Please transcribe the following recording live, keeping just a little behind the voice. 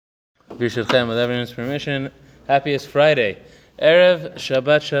B'Shulchan, with everyone's permission, happiest Friday. Erev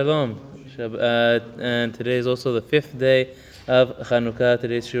Shabbat Shalom. And today is also the 5th day of Chanukah.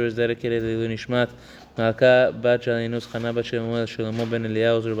 Today's shiur is dedicated to Ilu Nishmat Malka Bat Shalinus Chana Bat Shemuel Shlomo Ben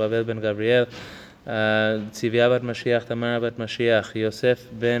Eliyahu Zerubbabel Ben Gabriel Tzivia Bat Mashiach Tamara Bat Mashiach Yosef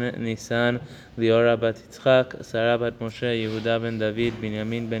Ben Nisan Liora Bat Yitzchak Sarah Bat Moshe Yehuda Ben David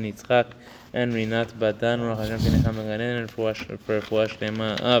Binyamin Ben Yitzchak and Rinat Bat Dan Ruach Hashem Pinecham Ben Ganen and for Refuah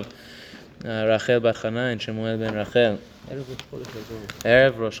Shlema of Rachel Bat Chana and Shemuel Ben Rachel.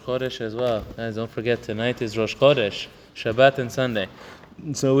 Erev Rosh Chodesh as well. Guys, don't forget, tonight is Rosh Chodesh, Shabbat and Sunday.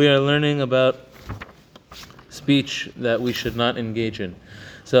 So we are learning about speech that we should not engage in.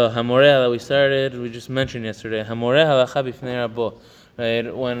 So Hamoreh, we just mentioned yesterday, Hamoreh halacha b'fnei rabbo.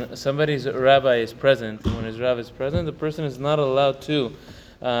 Right? When somebody's rabbi is present, when his rav is present, the person is not allowed to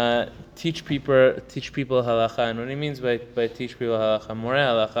teach people halacha. And what he means by teach people halacha,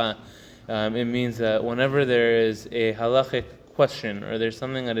 Hamoreh halacha, it means that whenever there is a halachic question or there's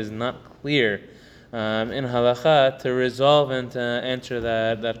something that is not clear in halacha, to resolve and to answer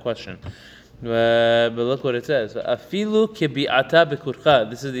that question. But look what it says. Afilu kebi'ata bekurcha.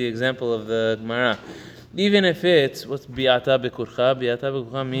 This is the example of the Gemara. Even if it's what's bi'ata bekurcha? Bi'ata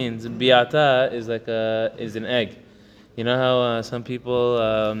bekurcha means bi'ata is an egg. You know how some people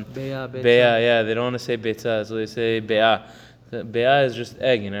be'a, they don't want to say be'tza, so they say be'a. Be'a is just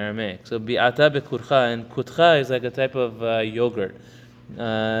egg in Aramaic. So bi'ata bekurcha, and kutcha is like a type of yogurt,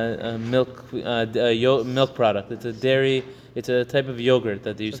 milk product. It's a dairy. It's a type of yogurt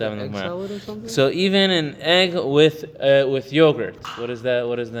that they used to have in the Gemara. Salad or something? So even an egg with yogurt, what does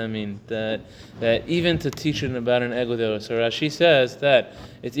that mean? That even to teach about an egg with yogurt. So Rashi says that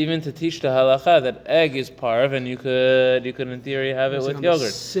it's even to teach the halacha that egg is parv, and you could in theory have it with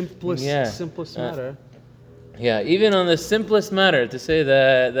yogurt. Simplest matter. Yeah, even on the simplest matter, to say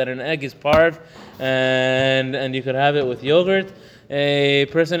that an egg is parv, and you could have it with yogurt. A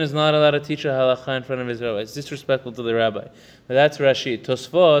person is not allowed to teach a halacha in front of his rabbi. It's disrespectful to the rabbi. But that's Rashi.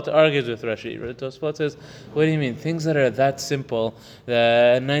 Tosfot argues with Rashi. Tosfot says, what do you mean? Things that are that simple,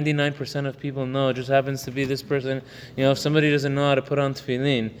 that 99% of people know, it just happens to be this person. You know, if somebody doesn't know how to put on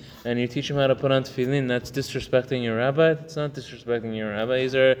tefillin, and you teach him how to put on tefillin, that's disrespecting your rabbi? It's not disrespecting your rabbi.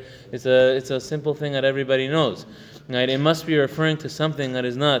 It's a simple thing that everybody knows. Right? It must be referring to something that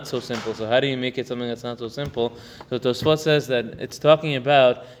is not so simple. So how do you make it something that's not so simple? So Tosfot says that it's talking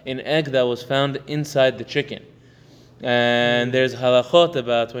about an egg that was found inside the chicken. And there's halachot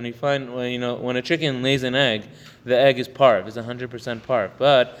about when a chicken lays an egg, the egg is parv, it's 100% parv.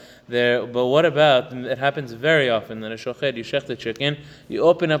 But what about, it happens very often that a shochet, you shech the chicken, you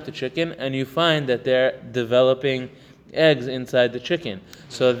open up the chicken, and you find that they're developing eggs inside the chicken.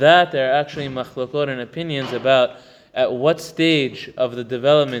 So that there are actually machlokot and opinions about at what stage of the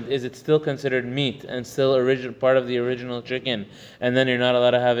development is it still considered meat and still part of the original chicken, and then you're not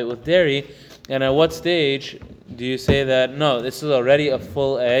allowed to have it with dairy. And at what stage do you say that no, this is already a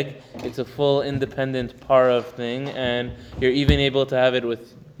full egg, it's a full independent parv thing, and you're even able to have it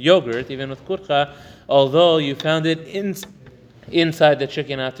with yogurt, even with kurcha, although you found it inside the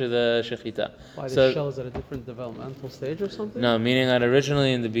chicken after the shechita. Why the shell is at a different developmental stage or something? No, meaning that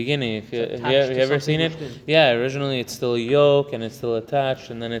originally in the beginning, have you ever seen it? Yeah, originally it's still a yolk and it's still attached,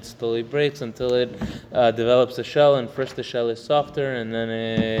 and then it slowly breaks until it develops a shell. And first the shell is softer, and then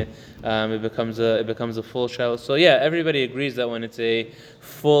it becomes a full shell. So yeah, everybody agrees that when it's a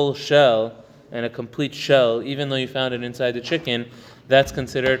full shell and a complete shell, even though you found it inside the chicken, that's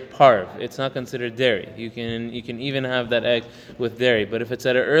considered parv. It's not considered dairy. You can even have that egg with dairy. But if it's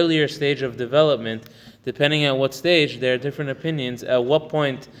at an earlier stage of development, depending on what stage, there are different opinions. At what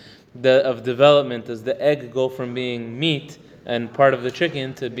point of development does the egg go from being meat and part of the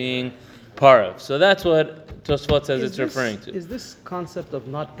chicken to being parv? So that's what Tosfot says it's referring to. Is this concept of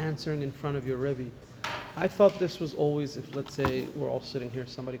not answering in front of your Rebbe? I thought this was always, if let's say we're all sitting here,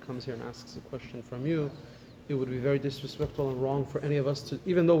 somebody comes here and asks a question from you, it would be very disrespectful and wrong for any of us to,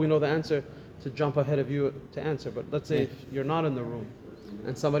 even though we know the answer, to jump ahead of you to answer. But let's say if you're not in the room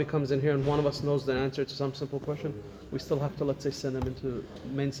and somebody comes in here and one of us knows the answer to some simple question, we still have to, let's say, send them into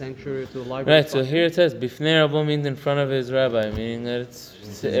main sanctuary, to the library. Right, so here it says, Bifnei Rabbo means in front of his rabbi, meaning that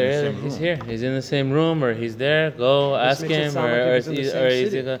he's here, he's in the same room, or he's there, go ask him, or he's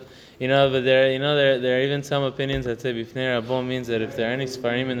but there are even some opinions that say Bifnei Rabbo means that if there are any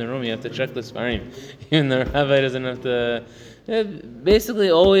Sfarim in the room, you have to check the Sfarim. Even the rabbi doesn't have to. Basically,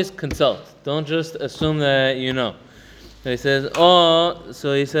 always consult. Don't just assume that you know. He says,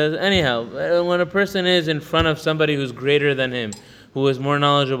 anyhow, when a person is in front of somebody who's greater than him, who is more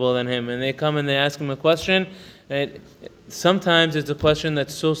knowledgeable than him, and they come and they ask him a question, right, sometimes it's a question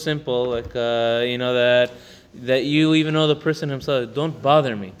that's so simple, like that you even know the person himself. Don't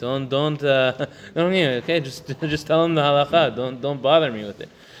bother me. Don't okay. Just tell him the halakha. Don't bother me with it.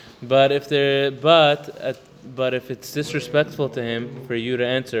 But if it's disrespectful to him for you to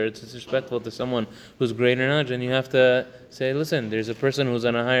answer, it's disrespectful to someone who's greater knowledge, then you have to say, listen, there's a person who's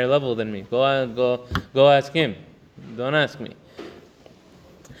on a higher level than me. Go ask him. Don't ask me.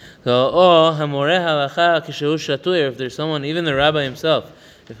 So, hamoreh halacha kishehu shatuir, if there's someone, even the rabbi himself,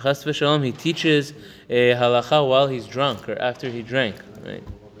 if chas v'shalom, he teaches a halacha while he's drunk or after he drank, right?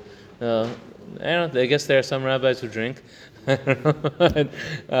 I guess there are some rabbis who drink. But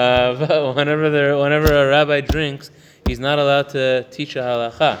whenever a rabbi drinks, he's not allowed to teach a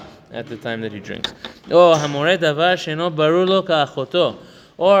halacha at the time that he drinks. Hamoreh davar she'eno barur lo ka'achoto.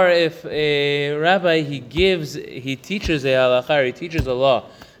 Or if a rabbi he teaches a halacha, or he teaches a law,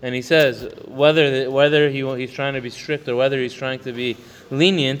 and he says whether he's trying to be strict or whether he's trying to be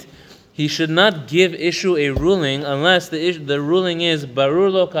lenient, he should not issue a ruling unless the ruling is barur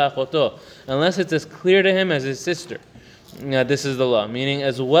lo ka'achoto, unless it's as clear to him as his sister. Now, this is the law, meaning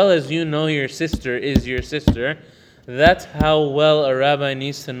as well as you know your sister is your sister, that's how well a rabbi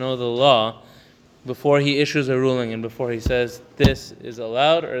needs to know the law before he issues a ruling and before he says this is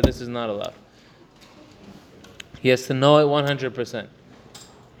allowed or this is not allowed. He has to know it 100%.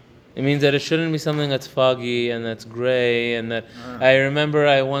 It means that it shouldn't be something that's foggy and that's gray and that I remember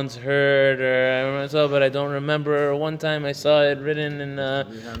I once heard or I remember saw, but I don't remember. One time I saw it written in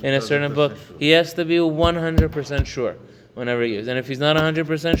a certain book. Sure. He has to be 100% sure whenever he is. And if he's not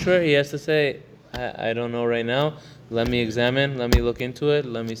 100% sure, he has to say, I don't know right now. Let me examine. Let me look into it.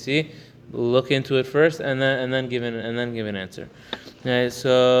 Let me see. Look into it first, and then give an answer. Right,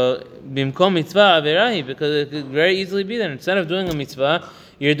 so bimkom mitzvah averahi, because it could very easily be that instead of doing a mitzvah,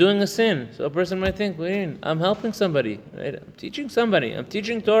 you're doing a sin. So a person might think, wait, I'm helping somebody, right? I'm teaching somebody. I'm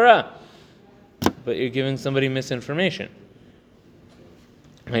teaching Torah, but you're giving somebody misinformation.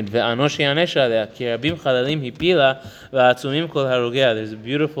 Right? There's a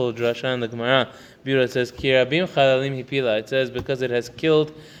beautiful drasha in the Gemara. It says Ki rabim chalalim hipila. It says because it has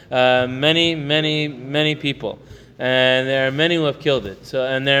killed many people, and there are many who have killed it. So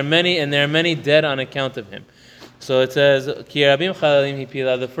and there are many dead on account of him. So it says Ki rabim chalalim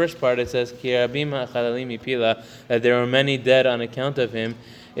hipila. The first part it says Ki rabim chalalim hipila, that there are many dead on account of him,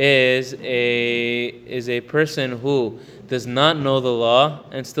 is a person who does not know the law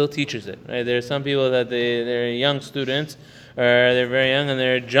and still teaches it. Right? There are some people that they're young students, or they're very young and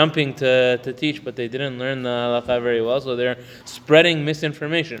they're jumping to teach, but they didn't learn the halakha very well, so they're spreading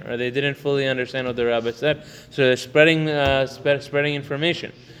misinformation, or they didn't fully understand what the rabbi said, so they're spreading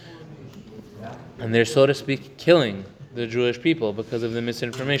information, and they're, so to speak, killing the Jewish people because of the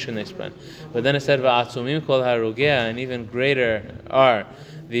misinformation they spread. But then it said va'atzumim kol harugea, and even greater are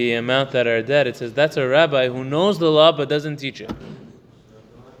the amount that are dead. It says that's a rabbi who knows the law but doesn't teach it.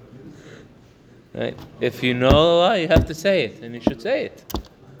 Right? If you know the law, you have to say it, and you should say it.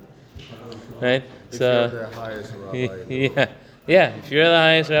 Right? If you're the highest rabbi. Yeah. If you're the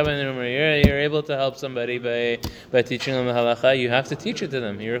highest rabbi in the room, or you're able to help somebody by teaching them the halakha, you have to teach it to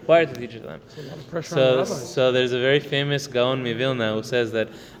them. You're required to teach it to them. It's a lot of pressure on the rabbis. So there's a very famous Gaon Mivilna who says that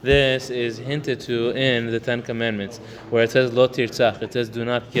this is hinted to in the Ten Commandments, where it says Lo tirtzach. It says do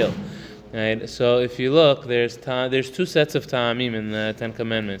not kill. Right. So if you look, there's two sets of ta'amim in the Ten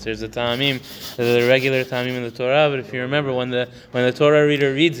Commandments. There's the ta'amim, the regular ta'amim in the Torah. But if you remember, when the Torah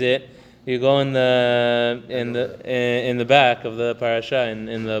reader reads it, you go in the back of the parasha,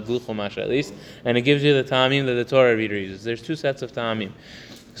 in the Blue Chumash at least, and it gives you the ta'amim that the Torah reader uses. There's two sets of ta'amim.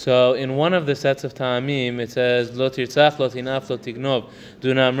 So in one of the sets of ta'amim, it says Lo tirtzach, Lo tinaf, Lo tignov,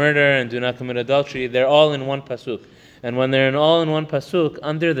 do not murder and do not commit adultery. They're all in one pasuk. And when they're all in one pasuk,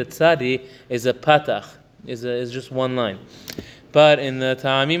 under the tzadi is a patach, is just one line. But in the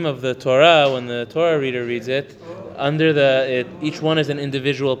ta'amim of the Torah, when the Torah reader reads it, each one is an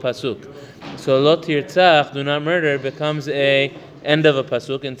individual pasuk. So lo tirtzach, do not murder, becomes a end of a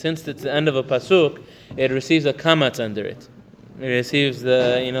pasuk, and since it's the end of a pasuk, it receives a kamatz under it. It receives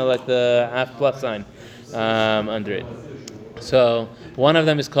like the half plus sign under it. So one of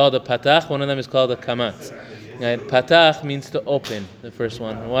them is called a patach, one of them is called a kamatz. Right? Patach means to open, the first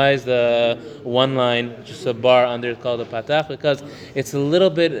one. Why is the one line, just a bar under it, called a patach? Because it's a little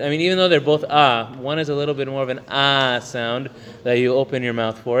bit, even though they're both one is a little bit more of an sound, that you open your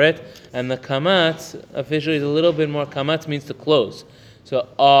mouth for it. And the kamatz, officially, is a little bit more, kamatz means to close. So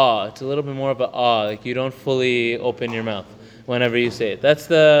it's a little bit more of a like you don't fully open your mouth whenever you say it. That's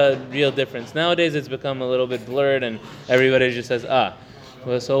the real difference. Nowadays it's become a little bit blurred and everybody just says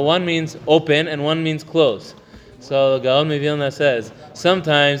So one means open and one means close. So the Gaon Mivilna says,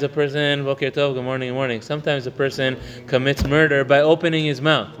 sometimes a person, Boker Tov, good morning, good morning, sometimes a person commits murder by opening his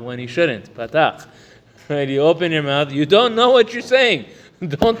mouth when he shouldn't. Patach. Right? You open your mouth, you don't know what you're saying.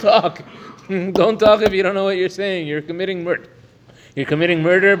 Don't talk. Don't talk if you don't know what you're saying. You're committing murder. You're committing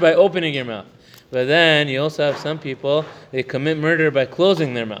murder by opening your mouth. But then you also have some people, they commit murder by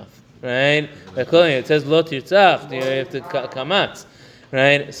closing their mouth. Right? By closing it. It says, Lo tirtzach, you have to kamatz.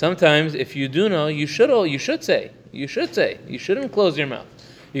 Right? Sometimes, if you do know, you should say. You shouldn't close your mouth.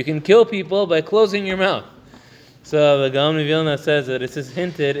 You can kill people by closing your mouth. So the Gaon Mivilna says that it is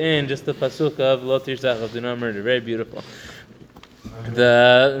hinted in just the pasuk of Lo tirtzach, do not murder. Very beautiful.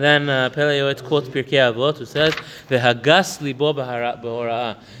 Then Pele Yoetz quotes Pirkei Avot, who says, "V'hagas libo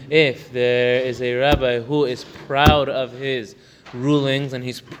b'hora'ah." If there is a rabbi who is proud of his rulings and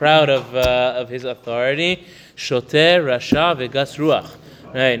he's proud of his authority, shoter rasha v'gas ruach.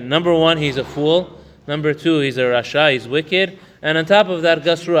 Right. Number one, he's a fool. Number two, he's a rasha, he's wicked. And on top of that,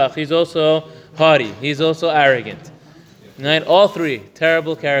 gas ruach, he's also haughty. He's also arrogant. Right? All three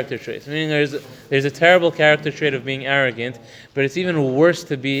terrible character traits. Meaning there's a terrible character trait of being arrogant, but it's even worse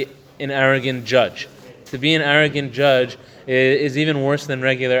to be an arrogant judge. To be an arrogant judge is even worse than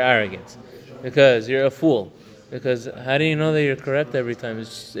regular arrogance, because you're a fool. Because how do you know that you're correct every time?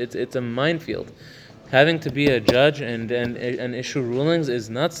 It's a minefield. Having to be a judge and issue rulings is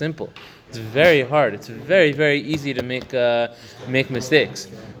not simple. It's very hard. It's very, very easy to make mistakes.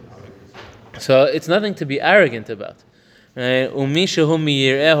 So it's nothing to be arrogant about. There's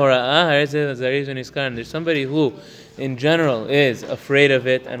somebody who, in general, is afraid of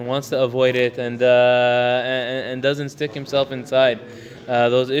it and wants to avoid it and doesn't stick himself inside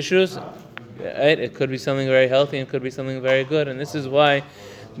those issues. Right? It could be something very healthy and could be something very good, and this is why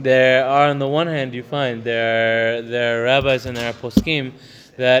there are, on the one hand, you find there are rabbis and there are poskim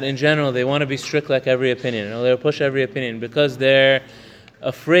that, in general, they want to be strict like every opinion. They'll push every opinion because they're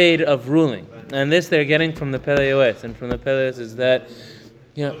afraid of ruling. And this they're getting from the Pele Yoetz, and from the Pele Yoetz is that,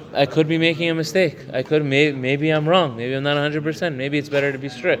 I could be making a mistake. Maybe I'm wrong. Maybe I'm not 100%. Maybe it's better to be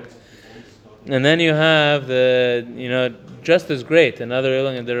strict. And then you have just as great another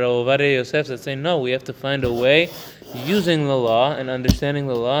ruling, the Rav Yosef, that say no, we have to find a way using the law and understanding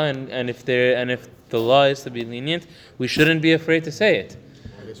the law, and if the law is to be lenient, we shouldn't be afraid to say it.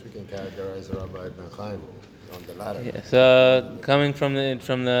 I guess we can characterize Rabbi Ben Chaim on the latter. Yeah, so coming from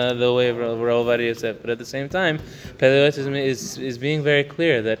the way of Rav Yosef, but at the same time, Pele Yoetz is being very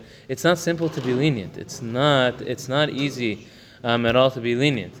clear that it's not simple to be lenient. It's not easy at all to be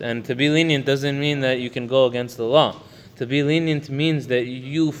lenient, and to be lenient doesn't mean that you can go against the law. To be lenient means that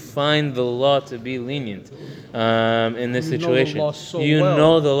you find the law to be lenient in this situation. You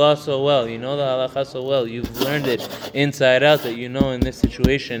know the law so well. You know the halakha so well. You've learned it inside out that you know in this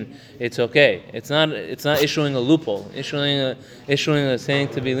situation it's okay. It's not issuing a loophole. Issuing a saying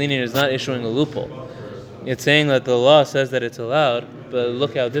to be lenient is not issuing a loophole. It's saying that the law says that it's allowed, but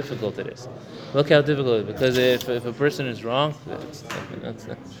look how difficult it is. Look how difficult it is. Because if a person is wrong,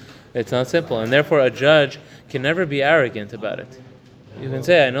 it's not simple. And therefore a judge can never be arrogant about it. You can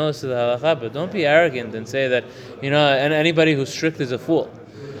say, I know this is the halakha, but don't be arrogant and say that, and anybody who's strict is a fool.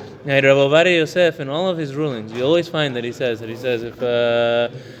 Rav Yosef, in all of his rulings, you always find that he says if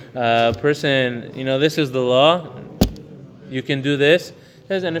a person, this is the law, you can do this,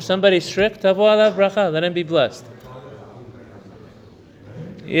 and if somebody's strict, tavo alav bracha, let him be blessed.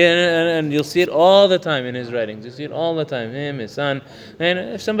 Yeah, and you'll see it all the time in his writings. You see it all the time, him, his son. And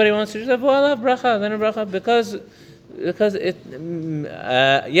if somebody wants to just have bracha, then a bracha, because it.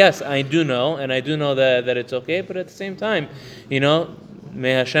 Yes, I do know, and I do know that it's okay. But at the same time,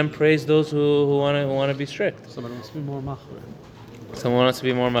 may Hashem praise those who want to be strict. Someone wants to be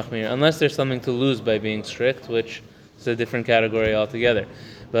more machmir. Unless there's something to lose by being strict, which is a different category altogether.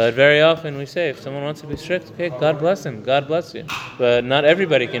 But very often we say, if someone wants to be strict, okay, God bless him, God bless you. But not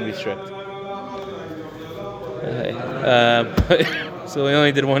everybody can be strict. So we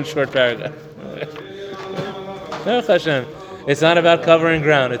only did one short paragraph. It's not about covering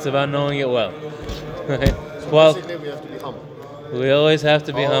ground, it's about knowing it well. Well, Basically, we have to be humble. we always have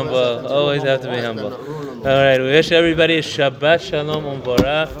to be humble. Always have to be humble. All right, we wish everybody a Shabbat Shalom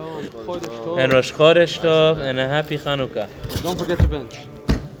U'Mvorach, and Rosh Chodesh Tov, and a happy Chanukah. Don't forget to bench.